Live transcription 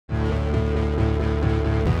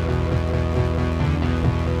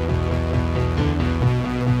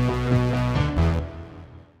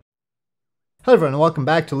Hello everyone, and welcome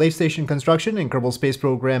back to Laythe Station Construction in Kerbal Space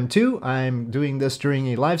Program 2. I'm doing this during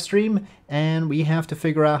a live stream, and we have to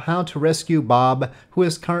figure out how to rescue Bob, who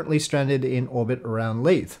is currently stranded in orbit around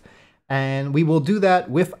Laythe. And we will do that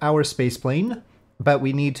with our spaceplane, but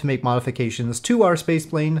we need to make modifications to our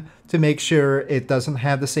spaceplane to make sure it doesn't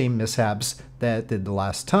have the same mishaps that it did the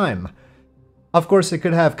last time. Of course, it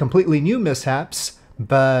could have completely new mishaps,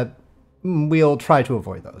 but we'll try to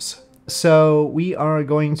avoid those. So we are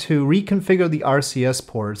going to reconfigure the RCS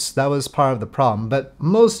ports. That was part of the problem, but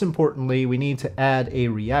most importantly, we need to add a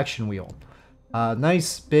reaction wheel. A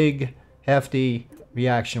nice, big, hefty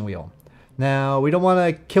reaction wheel. Now, we don't want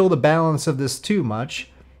to kill the balance of this too much.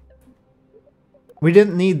 We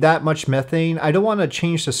didn't need that much methane. I don't want to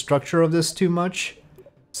change the structure of this too much.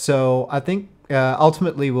 So I think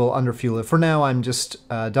ultimately we'll underfuel it. For now, I'm just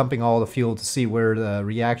dumping all the fuel to see where the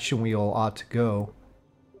reaction wheel ought to go.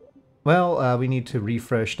 Well, we need to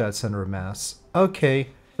refresh that center of mass. Okay,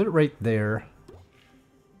 put it right there.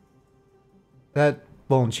 That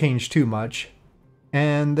won't change too much.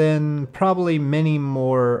 And then probably many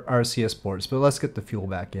more RCS ports, but let's get the fuel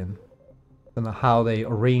back in. I don't know how they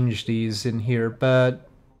arrange these in here, but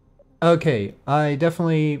okay, I'm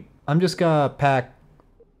just gonna pack,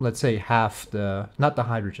 let's say half the, not the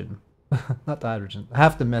hydrogen,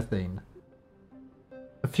 half the methane.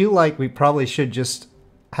 I feel like we probably should just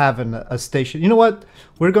have a station. You know what?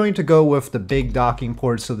 We're going to go with the big docking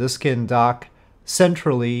port so this can dock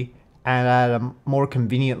centrally and at a more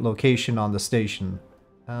convenient location on the station.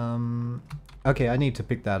 Okay, I need to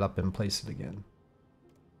pick that up and place it again.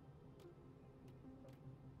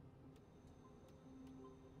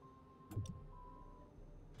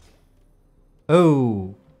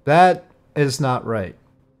 Oh, that is not right.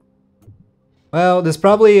 Well, there's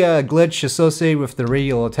probably a glitch associated with the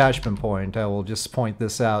radial attachment point. I will just point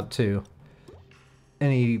this out to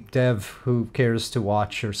any dev who cares to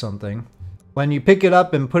watch or something. When you pick it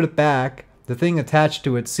up and put it back, the thing attached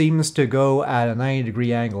to it seems to go at a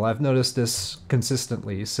 90-degree angle. I've noticed this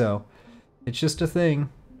consistently, so it's just a thing.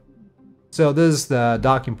 So this is the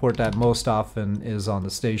docking port that most often is on the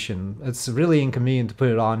station. It's really inconvenient to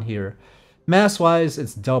put it on here. Mass-wise,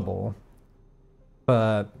 it's double,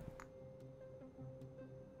 but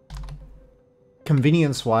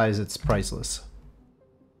convenience-wise, it's priceless.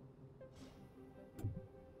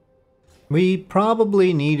 We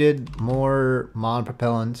probably needed more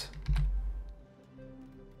monopropellant.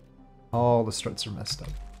 All the struts are messed up.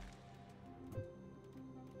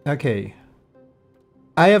 Okay.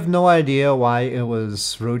 I have no idea why it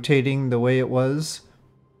was rotating the way it was,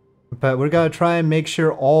 but we're gonna try and make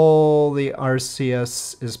sure all the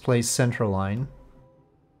RCS is placed centerline.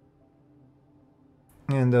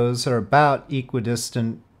 And those are about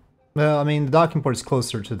equidistant. Well, I mean, the docking port is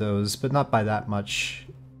closer to those, but not by that much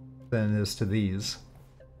than it is to these.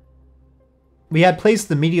 We had placed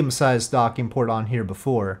the medium-sized docking port on here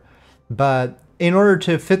before, but in order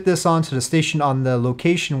to fit this onto the station on the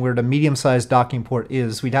location where the medium-sized docking port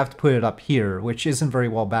is, we'd have to put it up here, which isn't very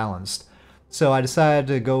well balanced. So I decided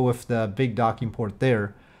to go with the big docking port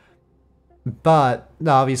there. But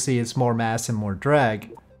obviously it's more mass and more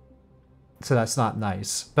drag. So that's not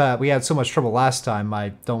nice. But we had so much trouble last time, I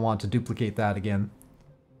don't want to duplicate that again.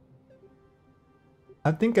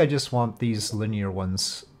 I think I just want these linear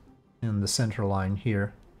ones in the center line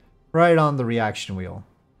here. Right on the reaction wheel.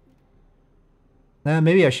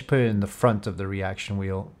 Maybe I should put it in the front of the reaction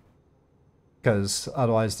wheel, because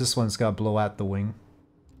otherwise this one's gotta blow out the wing.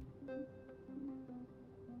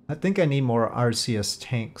 I think I need more RCS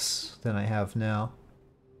tanks than I have now.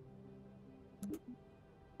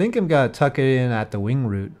 I think I'm gonna tuck it in at the wing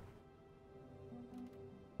root.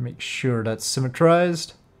 Make sure that's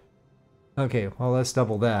symmetrized. Okay, well let's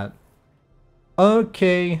double that.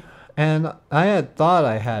 Okay, and I had thought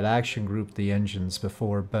I had action grouped the engines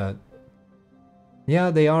before, but yeah,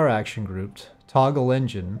 they are action grouped. Toggle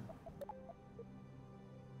engine.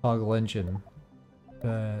 Toggle engine.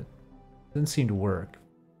 But didn't seem to work.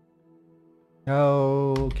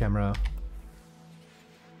 Oh, camera.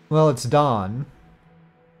 Well, it's dawn.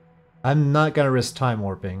 I'm not gonna risk time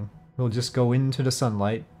warping. We'll just go into the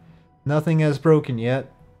sunlight. Nothing has broken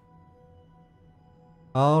yet.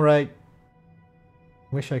 Alright.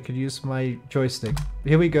 Wish I could use my joystick.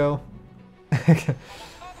 Here we go.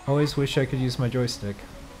 Always wish I could use my joystick.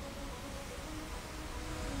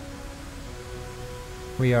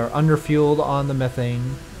 We are underfueled on the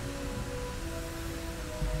methane.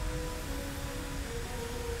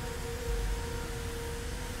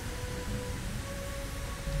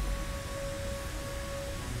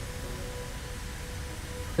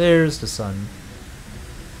 There's the sun.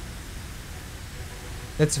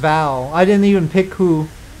 It's Val. I didn't even pick who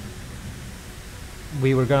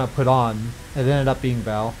we were gonna put on. It ended up being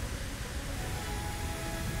Val.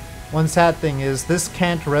 One sad thing is this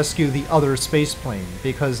can't rescue the other space plane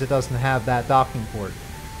because it doesn't have that docking port.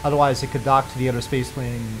 Otherwise it could dock to the other space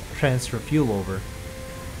plane and transfer fuel over.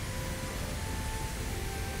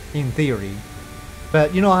 In theory.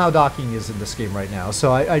 But you know how docking is in this game right now,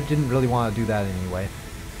 so I didn't really want to do that anyway.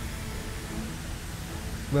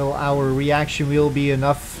 Will our reaction wheel be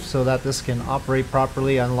enough so that this can operate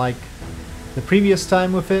properly, unlike the previous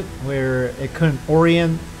time with it, where it couldn't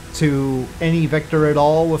orient to any vector at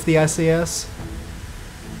all with the SAS?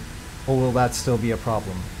 Or will that still be a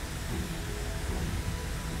problem?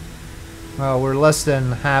 Well, we're less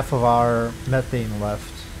than half of our methane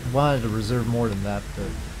left. I wanted to reserve more than that, but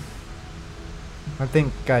I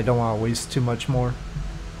think I don't want to waste too much more.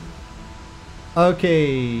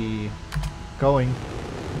 Okay, going.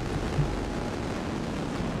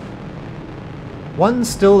 One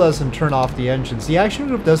still doesn't turn off the engines. The action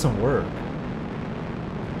group doesn't work.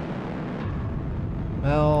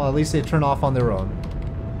 Well, at least they turn off on their own.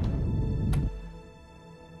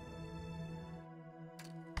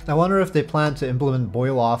 I wonder if they plan to implement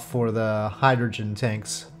boil off for the hydrogen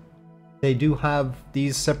tanks. They do have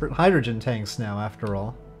these separate hydrogen tanks now, after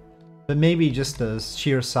all. But maybe just the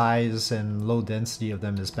sheer size and low density of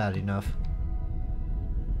them is bad enough.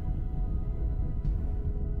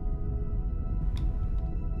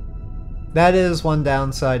 That is one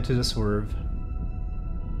downside to the swerve.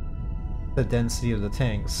 The density of the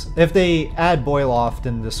tanks. If they add boil off,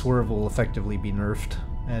 then the swerve will effectively be nerfed,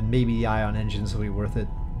 and maybe the ion engines will be worth it.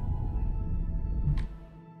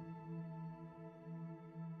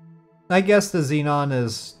 I guess the Xenon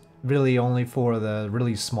is really only for the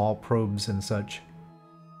really small probes and such.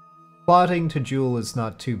 Plotting to Joule is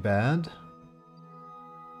not too bad.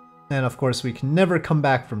 And of course we can never come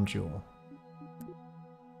back from Joule.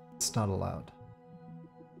 It's not allowed.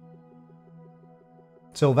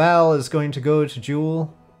 So Val is going to go to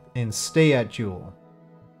Joule and stay at Joule.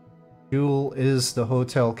 Joule is the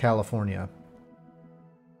Hotel California.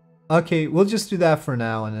 Okay, we'll just do that for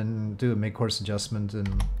now and then do a mid-course adjustment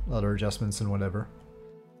and other adjustments and whatever.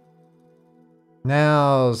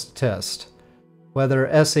 Now's the test.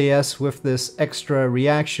 Whether SAS with this extra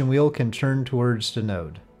reaction wheel can turn towards the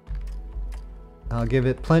node. I'll give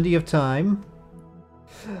it plenty of time.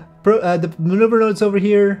 The maneuver node's over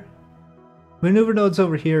here. Maneuver node's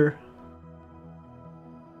over here.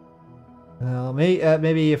 Well,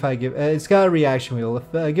 maybe if I give... it's got a reaction wheel.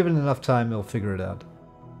 If I give it enough time, it'll figure it out.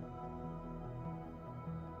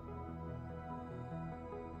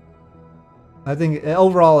 I think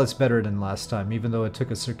overall it's better than last time, even though it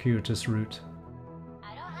took a circuitous route.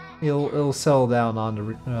 It'll settle down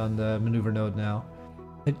on the maneuver node now.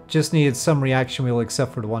 It just needed some reaction wheel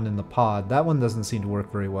except for the one in the pod. That one doesn't seem to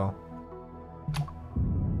work very well.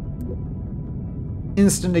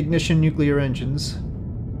 Instant ignition nuclear engines.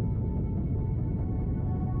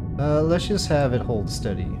 Let's just have it hold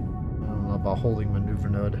steady. I don't know about holding maneuver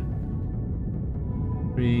node.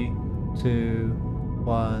 3, 2,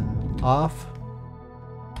 1, off.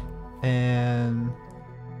 And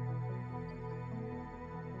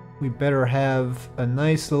we better have a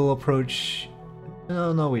nice little approach.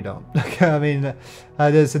 No, we don't. I mean,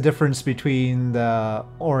 there's a difference between the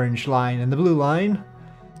orange line and the blue line.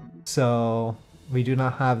 So we do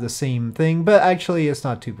not have the same thing, but actually it's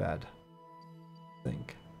not too bad, I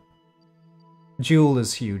think. Joule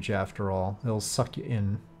is huge after all. It'll suck you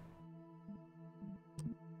in.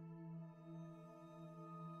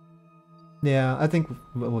 Yeah, I think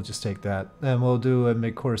we'll just take that. And we'll do a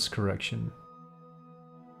mid-course correction.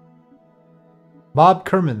 Bob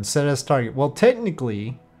Kerman set as target. Well,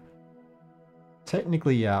 technically,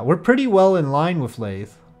 yeah. We're pretty well in line with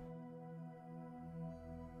Laythe.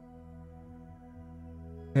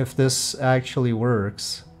 If this actually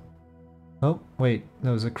works. Oh, wait.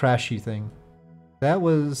 That was a crashy thing. That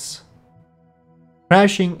was...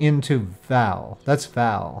 crashing into Val. That's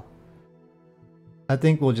Val. I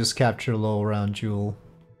think we'll just capture low around Joule.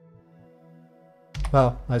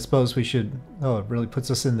 Well, I suppose we should... oh, it really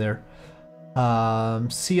puts us in there.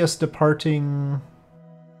 See us departing...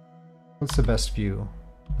 what's the best view?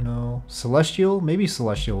 No, Celestial? Maybe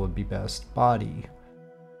Celestial would be best. Body.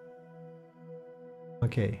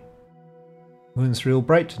 Okay. Moon's real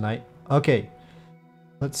bright tonight. Okay.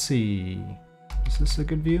 Let's see. Is this a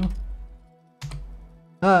good view?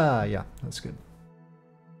 Ah, yeah, that's good.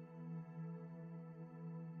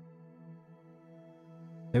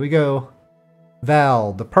 There we go.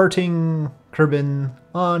 Val departing Kerbin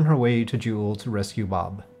on her way to Joule to rescue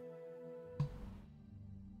Bob.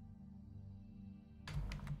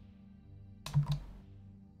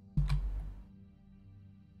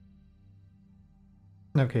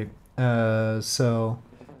 Okay, so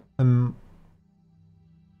I'm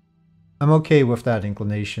okay with that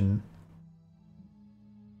inclination.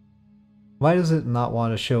 Why does it not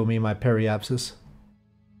want to show me my periapsis?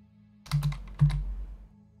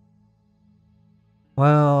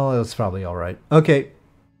 Well, it's probably alright. Okay.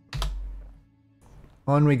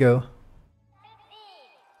 On we go.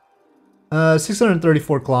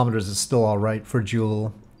 634 kilometers is still alright for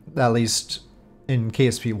Joule, at least in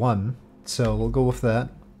KSP 1, so we'll go with that.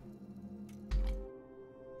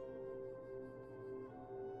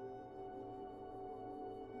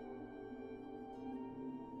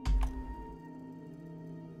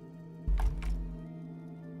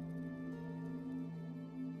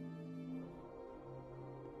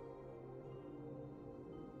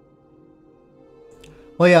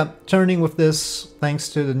 Well, yeah, turning with this, thanks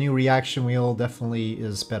to the new reaction wheel, definitely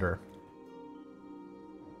is better.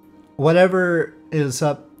 Whatever is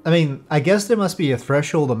up, I mean, I guess there must be a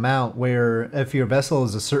threshold amount where if your vessel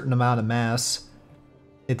is a certain amount of mass,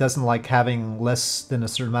 it doesn't like having less than a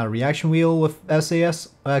certain amount of reaction wheel with SAS,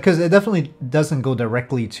 because it definitely doesn't go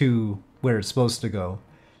directly to where it's supposed to go.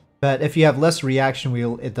 But if you have less reaction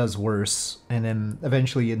wheel, it does worse, and then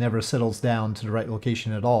eventually it never settles down to the right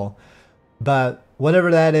location at all. But whatever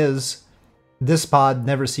that is, this pod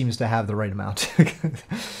never seems to have the right amount.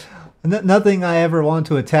 Nothing I ever want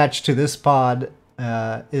to attach to this pod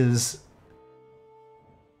is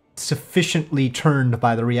sufficiently turned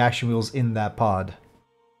by the reaction wheels in that pod.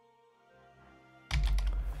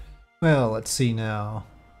 Well, let's see now.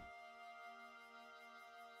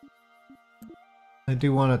 I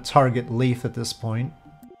do want to target Laythe at this point.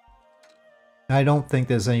 I don't think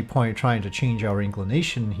there's any point trying to change our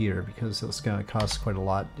inclination here because it's going to cost quite a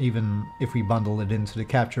lot, even if we bundle it into the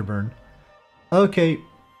capture burn. Okay.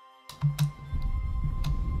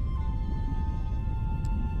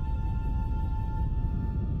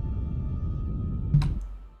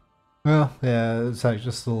 Well, yeah, it's like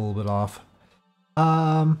just a little bit off.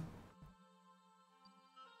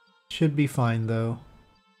 Should be fine though.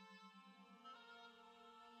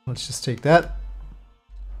 Let's just take that.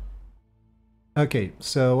 Okay,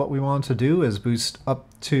 so what we want to do is boost up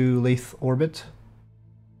to Laythe orbit.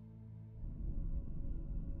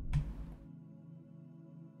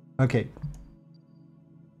 Okay.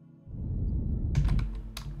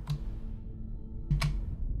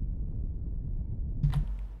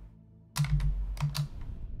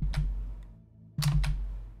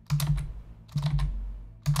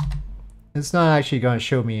 It's not actually going to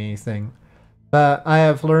show me anything, but I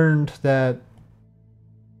have learned that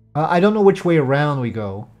I don't know which way around we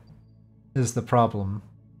go is the problem.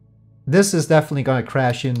 This is definitely going to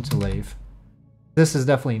crash into Laythe. This is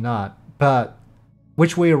definitely not, but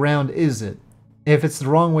which way around is it? If it's the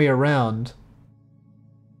wrong way around,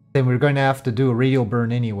 then we're going to have to do a radial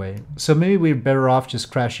burn anyway. So maybe we're better off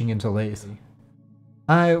just crashing into Laythe.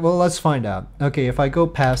 Well, let's find out. Okay, if I go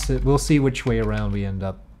past it, we'll see which way around we end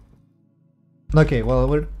up. Okay,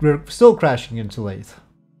 well, we're still crashing into Laythe.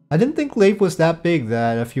 I didn't think Laythe was that big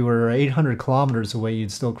that if you were 800 kilometers away,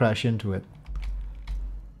 you'd still crash into it.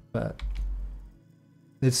 But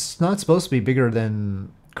it's not supposed to be bigger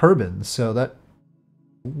than Kerbin, so that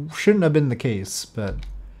shouldn't have been the case, but...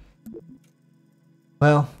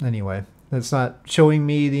 Well, anyway, it's not showing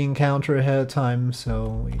me the encounter ahead of time, so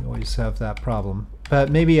we always have that problem.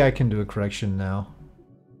 But maybe I can do a correction now.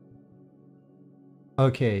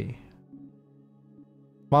 Okay.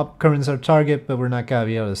 Mob current's our target, but we're not gonna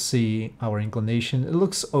be able to see our inclination. It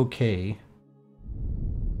looks okay.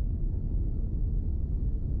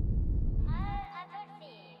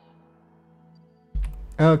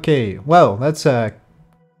 Okay, well, that's a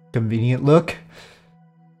convenient look.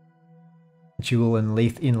 Joule and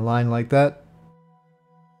Laythe in line like that.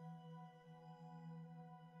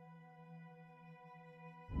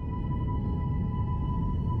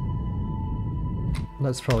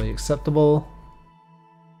 That's probably acceptable.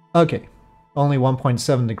 Okay, only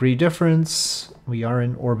 1.7 degree difference. We are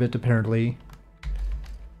in orbit apparently.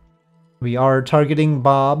 We are targeting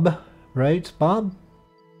Bob, right? Bob?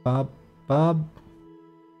 Bob.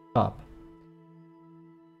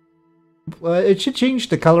 It should change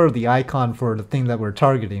the color of the icon for the thing that we're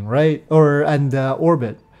targeting, right? And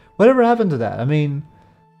orbit. Whatever happened to that? I mean,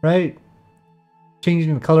 right?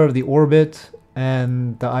 Changing the color of the orbit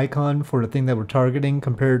and the icon for the thing that we're targeting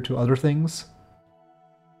compared to other things.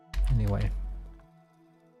 Anyway.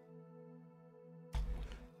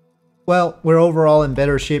 Well, we're overall in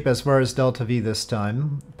better shape as far as Delta V this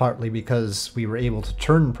time, partly because we were able to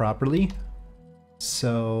turn properly.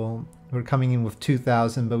 So we're coming in with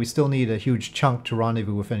 2,000, but we still need a huge chunk to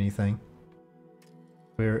rendezvous with anything.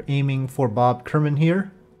 We're aiming for Bob Kerman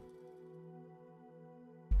here.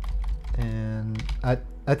 And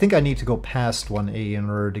I think I need to go past 1A in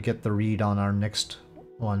order to get the read on our next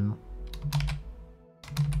one.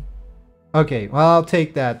 Okay, well, I'll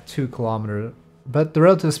take that 2 kilometer, but the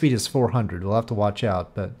relative speed is 400. We'll have to watch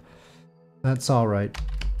out, but that's alright.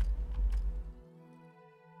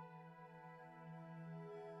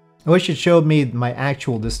 I wish it showed me my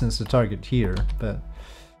actual distance to target here, but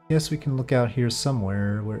I guess we can look out here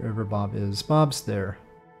somewhere, wherever Bob is. Bob's there.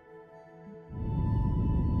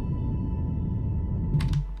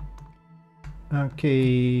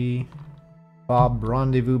 Okay, Bob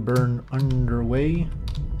rendezvous burn underway.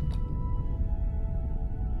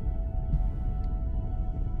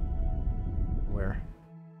 Where?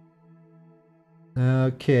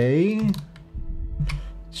 Okay,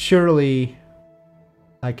 surely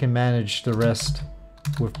I can manage the rest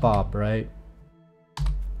with Bob, right?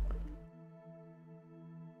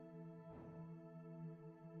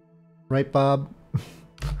 Right, Bob?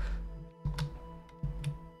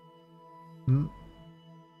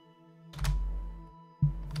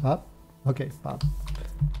 Bob? Okay, Bob.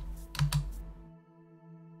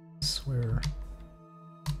 Swear.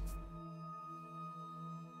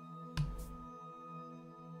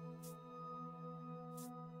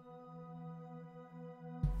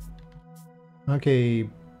 Okay,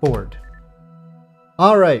 board.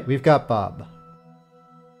 Alright, we've got Bob.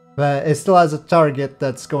 But it still has a target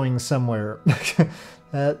that's going somewhere.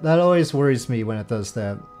 That always worries me when it does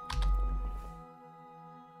that.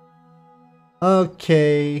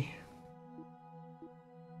 Okay.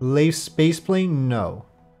 Laythe spaceplane? No.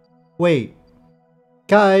 Wait.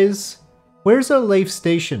 Guys, where's our Laythe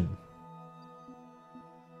station?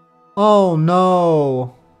 Oh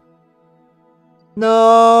no.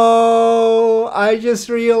 No! I just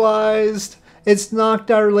realized it's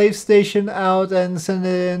knocked our Laythe station out and sent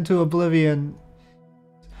it into oblivion.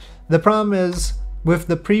 The problem is, with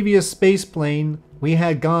the previous spaceplane, we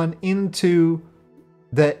had gone into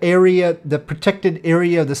the area, the protected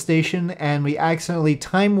area of the station, and we accidentally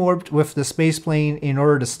time warped with the spaceplane in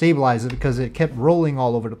order to stabilize it because it kept rolling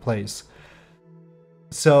all over the place.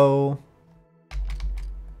 So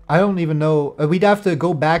I don't even know. We'd have to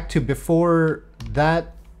go back to before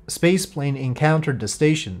that spaceplane encountered the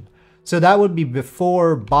station. So that would be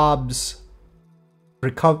before Bob's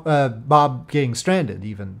Bob getting stranded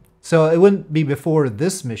even. So it wouldn't be before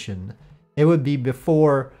this mission. It would be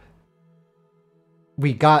before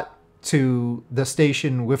we got to the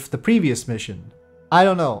station with the previous mission. I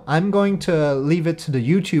don't know. I'm going to leave it to the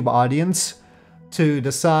YouTube audience to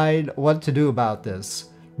decide what to do about this.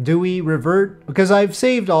 Do we revert? Because I've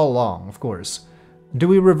saved all along, of course. Do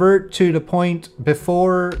we revert to the point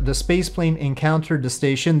before the spaceplane encountered the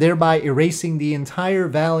station, thereby erasing the entire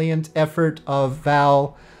valiant effort of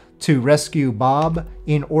Val to rescue Bob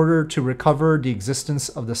in order to recover the existence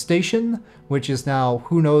of the station, which is now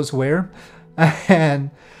who knows where?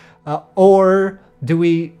 And or do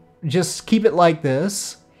we just keep it like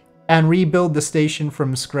this and rebuild the station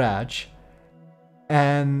from scratch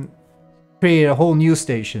and create a whole new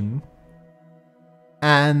station,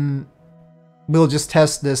 and we'll just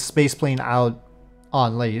test this spaceplane out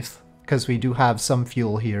on Laythe because we do have some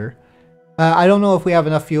fuel here. I don't know if we have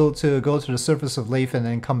enough fuel to go to the surface of Laythe and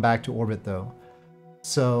then come back to orbit though.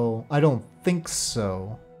 So I don't think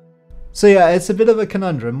so. So yeah, it's a bit of a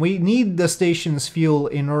conundrum. We need the station's fuel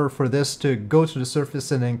in order for this to go to the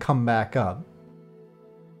surface and then come back up.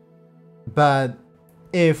 But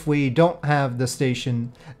if we don't have the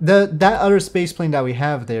station, that other spaceplane that we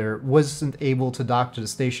have there wasn't able to dock to the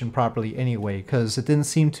station properly anyway, because it didn't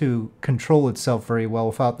seem to control itself very well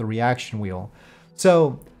without the reaction wheel.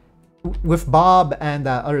 So with Bob and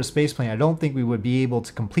that other spaceplane, I don't think we would be able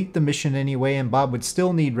to complete the mission anyway, and Bob would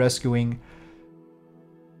still need rescuing.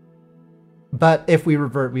 But if we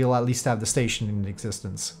revert, we'll at least have the station in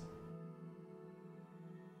existence.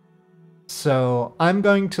 So I'm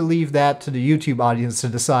going to leave that to the YouTube audience to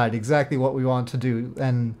decide exactly what we want to do,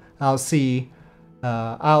 and I'll see.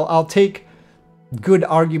 I'll take good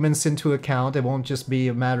arguments into account. It won't just be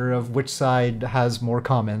a matter of which side has more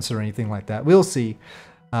comments or anything like that. We'll see.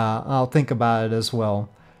 I'll think about it as well.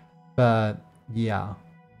 But yeah,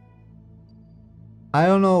 I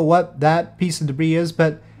don't know what that piece of debris is,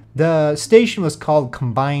 but the station was called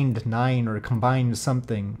Combined 9 or Combined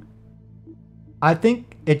something. I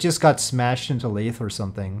think it just got smashed into Laythe or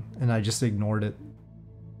something, and I just ignored it.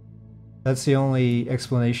 That's the only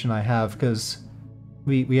explanation I have, because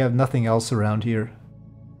we have nothing else around here.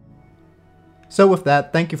 So with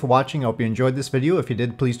that, thank you for watching. I hope you enjoyed this video. If you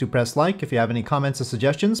did, please do press like. If you have any comments or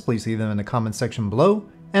suggestions, please leave them in the comment section below,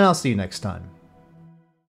 and I'll see you next time.